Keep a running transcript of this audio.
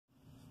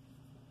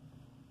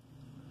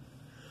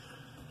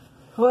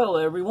Well,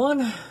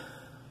 everyone,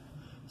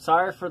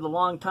 sorry for the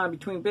long time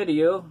between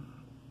video.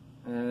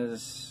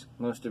 As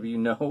most of you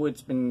know,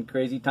 it's been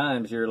crazy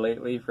times here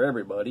lately for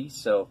everybody,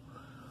 so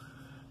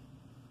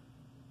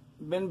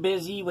been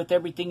busy with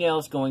everything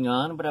else going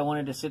on, but I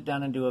wanted to sit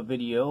down and do a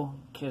video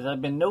because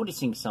I've been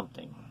noticing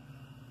something.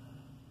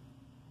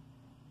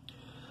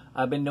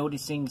 I've been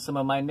noticing some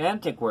of my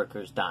Nantic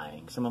workers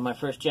dying, some of my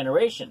first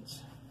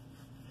generations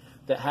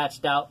that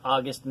hatched out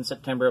August and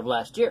September of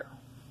last year.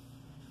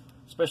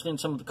 Especially in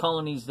some of the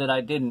colonies that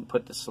I didn't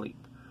put to sleep.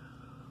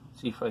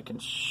 See if I can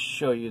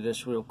show you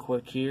this real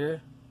quick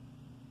here.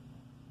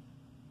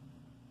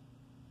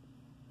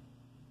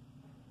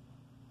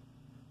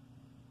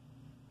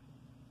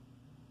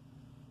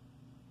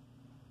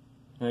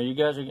 Now you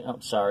guys are,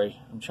 I'm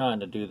sorry, I'm trying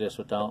to do this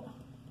without.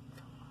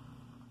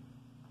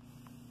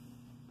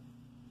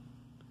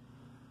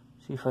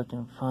 See if I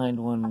can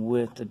find one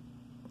with the,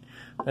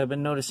 I've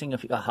been noticing a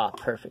few, aha,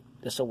 perfect.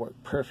 This will work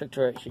perfect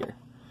right here.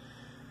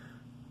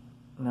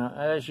 Now,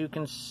 as you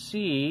can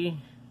see,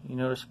 you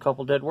notice a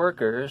couple dead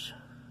workers.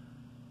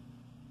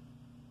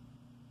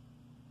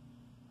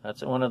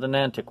 That's one of the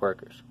Nantic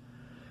workers.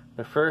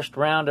 The first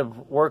round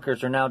of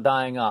workers are now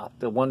dying off.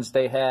 The ones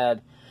they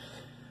had,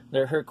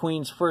 her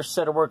queen's first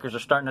set of workers are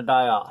starting to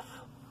die off.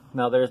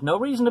 Now, there's no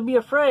reason to be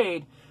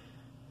afraid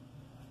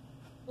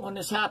when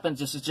this happens.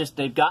 This is just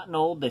they've gotten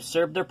old, they've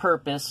served their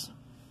purpose,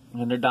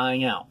 and they're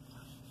dying out.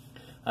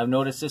 I've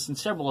noticed this in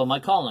several of my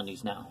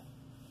colonies now.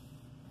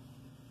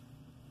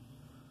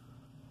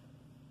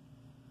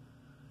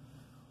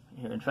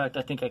 Here, in fact,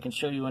 I think I can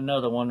show you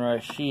another one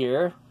right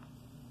here.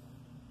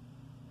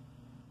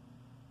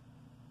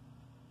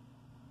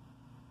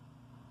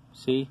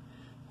 See?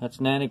 That's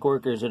Nantic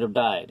workers that have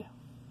died.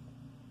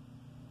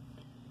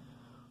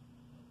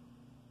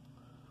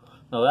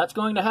 Now that's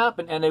going to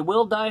happen, and they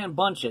will die in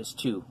bunches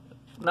too.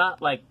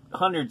 Not like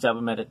hundreds of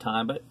them at a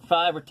time, but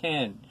 5 or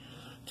 10.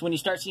 It's when you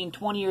start seeing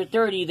 20 or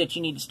 30 that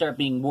you need to start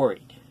being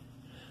worried.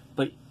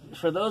 But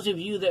for those of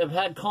you that have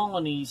had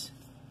colonies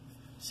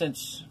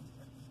since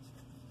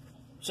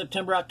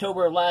September,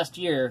 October of last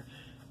year,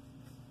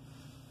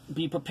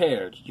 be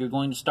prepared. You're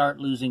going to start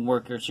losing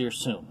workers here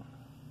soon.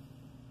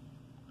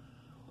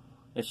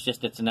 It's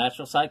a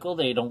natural cycle.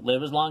 They don't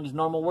live as long as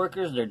normal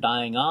workers. They're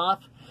dying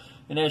off.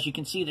 And as you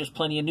can see, there's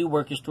plenty of new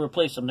workers to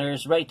replace them.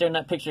 There's, right there in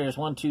that picture, there's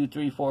 1, 2,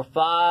 3, 4,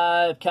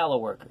 5 callow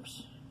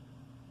workers.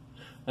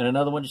 And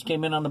another one just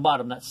came in on the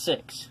bottom. That's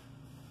 6.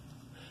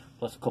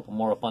 Plus a couple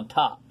more up on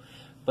top.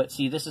 But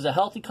see, this is a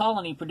healthy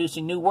colony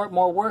producing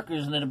more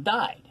workers than have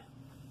died.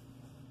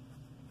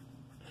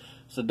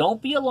 So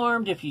don't be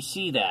alarmed if you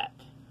see that.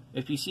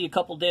 If you see a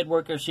couple dead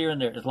workers here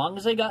and there. As long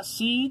as they got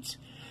seeds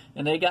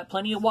and they got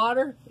plenty of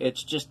water,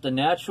 it's just the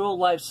natural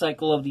life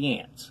cycle of the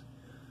ants.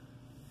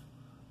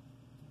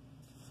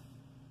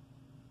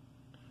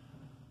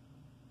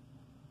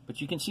 But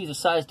you can see the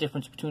size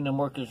difference between them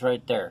workers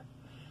right there.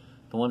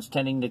 The ones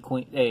tending to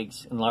queen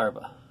eggs and larvae.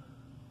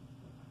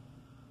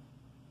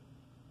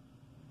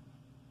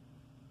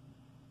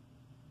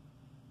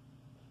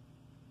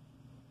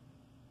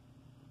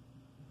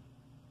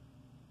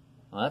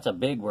 Well, that's a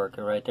big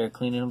worker right there,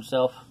 cleaning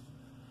herself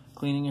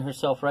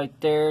right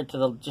there to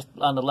the just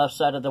on the left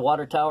side of the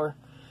water tower.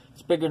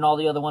 It's bigger than all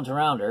the other ones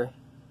around her,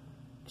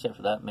 except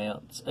for that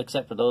male,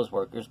 except for those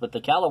workers. But the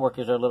callow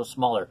workers are a little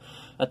smaller.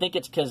 I think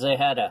it's because they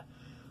had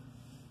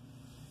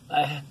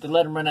they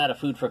let them run out of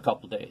food for a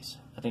couple days.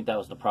 I think that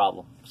was the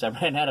problem. Because I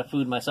ran out of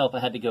food myself. I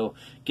had to go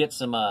get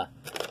some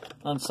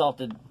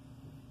unsalted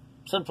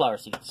sunflower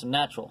seeds, some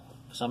natural.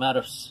 So I'm out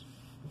of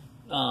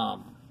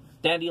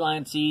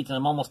dandelion seeds, and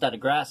I'm almost out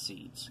of grass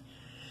seeds.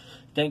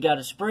 Then got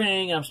a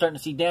spring, and I'm starting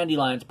to see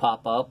dandelions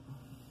pop up,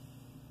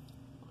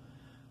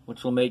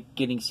 which will make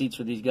getting seeds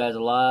for these guys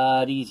a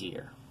lot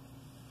easier.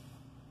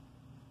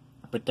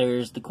 But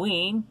there's the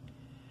queen.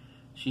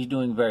 She's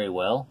doing very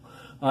well.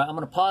 All right, I'm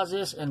going to pause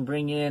this and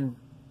bring in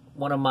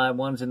one of my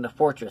ones in the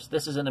fortress.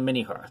 This is in the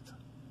mini hearth.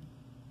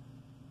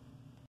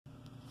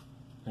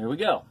 There we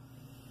go.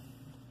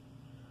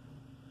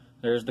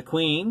 There's the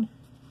queen.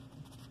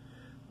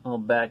 I'll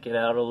back it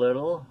out a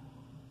little.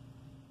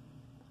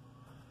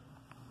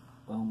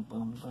 Boom,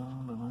 boom,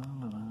 boom, boom,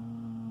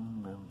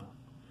 boom, boom.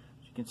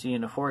 As you can see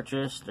in the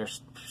fortress,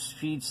 there's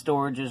feed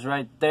storages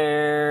right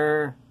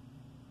there.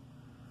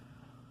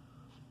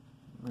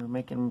 We're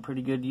making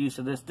pretty good use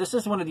of this. This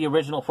is one of the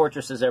original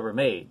fortresses ever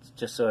made,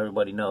 just so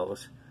everybody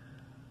knows.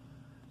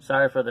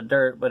 Sorry for the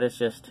dirt, but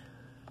it's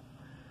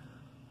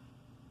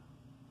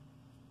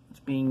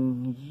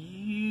being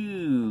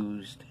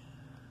used.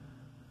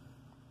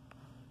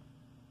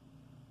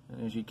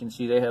 As you can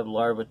see, they have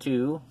larvae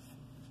too.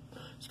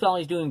 This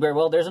colony's doing very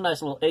well. There's a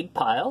nice little egg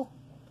pile.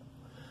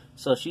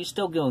 So she's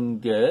still doing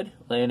good,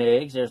 laying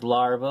eggs. There's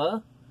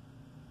larvae.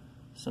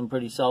 Some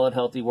pretty solid,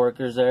 healthy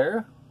workers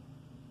there.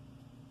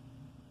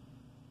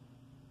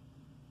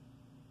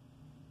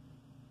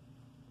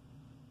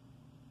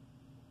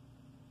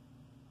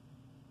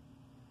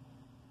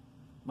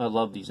 I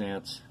love these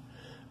ants.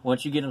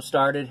 Once you get them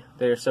started,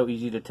 they're so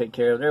easy to take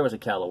care of. There was a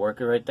callow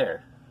worker right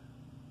there.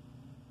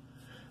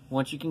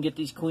 once you can get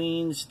these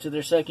queens to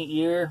their second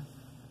year,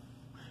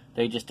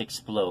 they just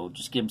explode.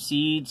 Just give them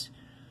seeds,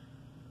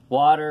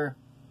 water,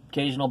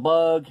 occasional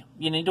bug.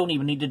 You don't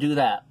even need to do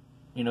that.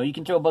 You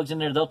can throw bugs in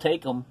there, they'll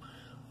take them,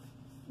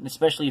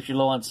 especially if you're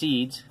low on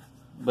seeds.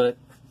 But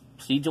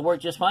seeds will work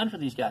just fine for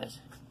these guys.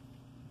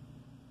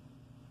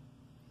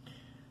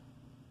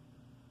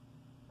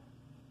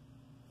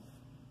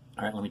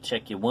 All right, let me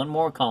check you one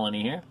more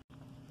colony here.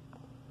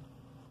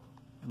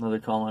 Another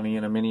colony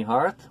in a mini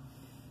hearth.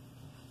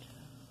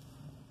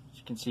 As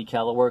you can see,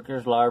 callow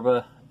workers,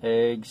 larvae,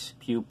 eggs,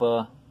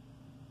 pupa.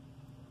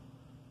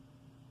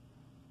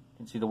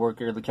 You can see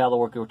the callow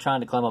worker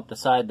trying to climb up the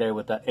side there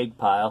with that egg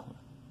pile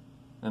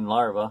and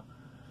larva.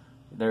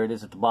 There it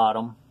is at the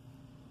bottom.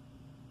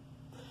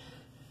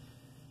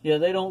 Yeah,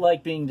 they don't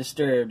like being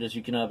disturbed, as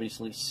you can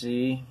obviously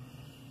see.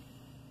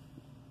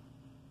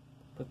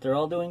 But they're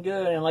all doing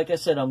good, and like I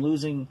said, I'm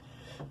losing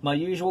my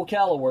usual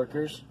callow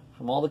workers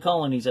from all the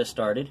colonies I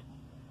started.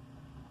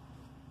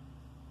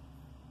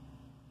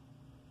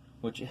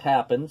 Which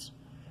happens.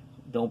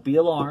 Don't be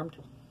alarmed.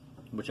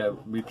 Which I'm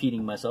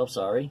repeating myself,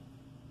 sorry.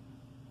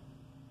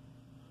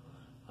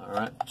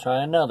 Alright,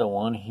 try another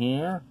one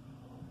here.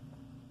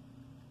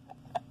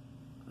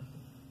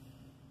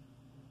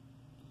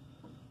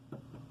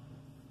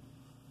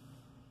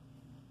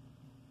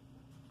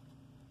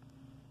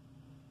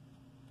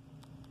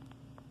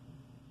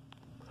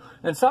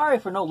 And sorry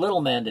for no little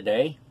man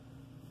today.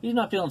 He's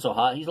not feeling so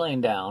hot. He's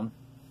laying down.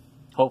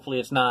 Hopefully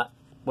it's not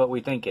what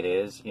we think it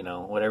is,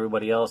 what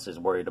everybody else is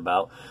worried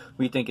about.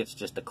 We think it's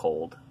just a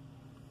cold.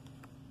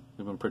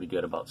 We've been pretty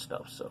good about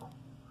stuff, so.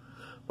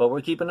 But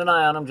we're keeping an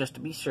eye on him just to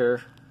be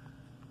sure.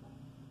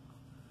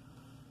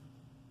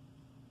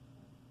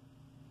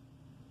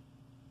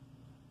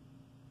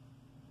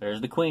 There's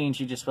the queen.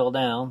 She just fell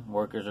down.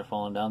 Workers are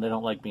falling down. They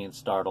don't like being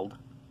startled.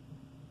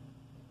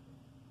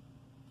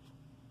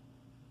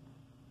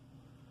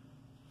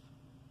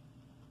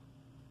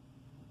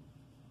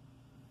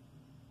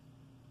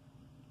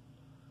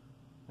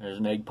 There's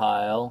an egg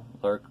pile,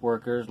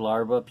 workers,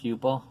 larvae,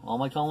 pupa. All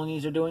my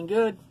colonies are doing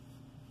good.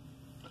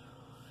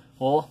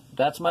 Well,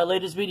 that's my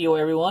latest video,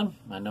 everyone.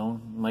 I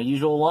know my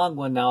usual long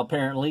one now,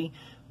 apparently.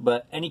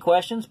 But any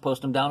questions,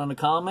 post them down in the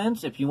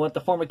comments. If you want the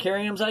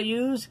formicariums I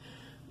use,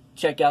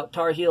 check out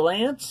Tar Heel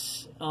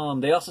Ants.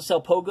 They also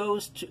sell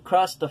Pogos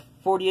across the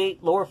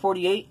lower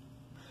 48,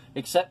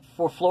 except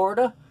for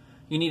Florida.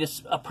 You need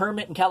a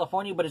permit in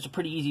California, but it's a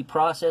pretty easy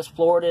process.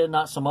 Florida,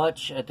 not so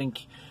much. I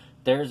think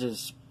theirs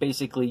is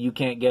basically you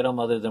can't get them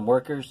other than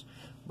workers.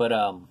 But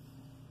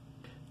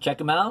check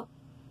them out.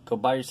 Go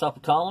buy yourself a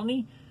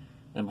colony.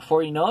 And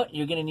before you know it,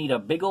 you're going to need a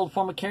big old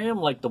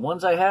formicarium like the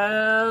ones I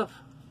have.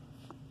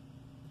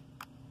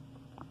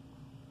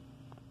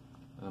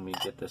 Let me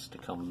get this to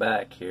come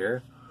back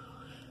here.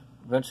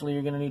 Eventually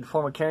you're going to need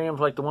formicariums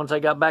like the ones I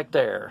got back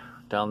there.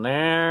 Down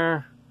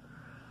there.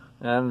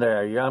 And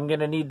there. I'm going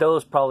to need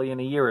those probably in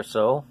a year or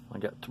so. I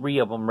got 3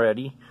 of them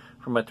ready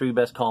for my 3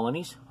 best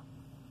colonies.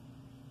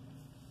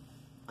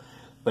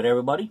 But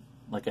everybody,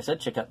 like I said,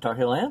 check out Tar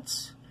Heel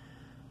Ants.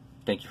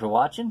 Thank you for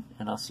watching,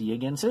 and I'll see you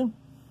again soon.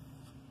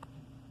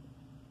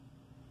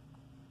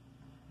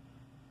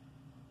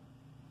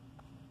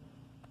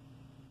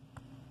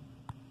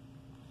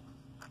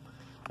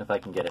 If I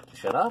can get it to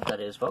shut off, that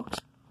is, folks.